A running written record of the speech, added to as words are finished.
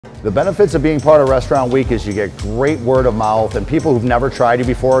The benefits of being part of Restaurant Week is you get great word of mouth, and people who've never tried you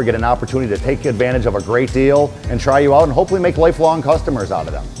before get an opportunity to take advantage of a great deal and try you out and hopefully make lifelong customers out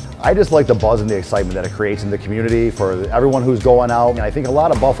of them. I just like the buzz and the excitement that it creates in the community for everyone who's going out, and I think a lot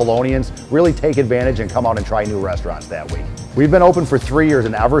of Buffalonians really take advantage and come out and try new restaurants that week. We've been open for 3 years,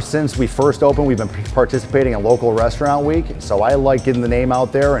 and ever since we first opened, we've been participating in local Restaurant Week, so I like getting the name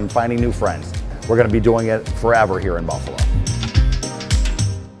out there and finding new friends. We're going to be doing it forever here in Buffalo.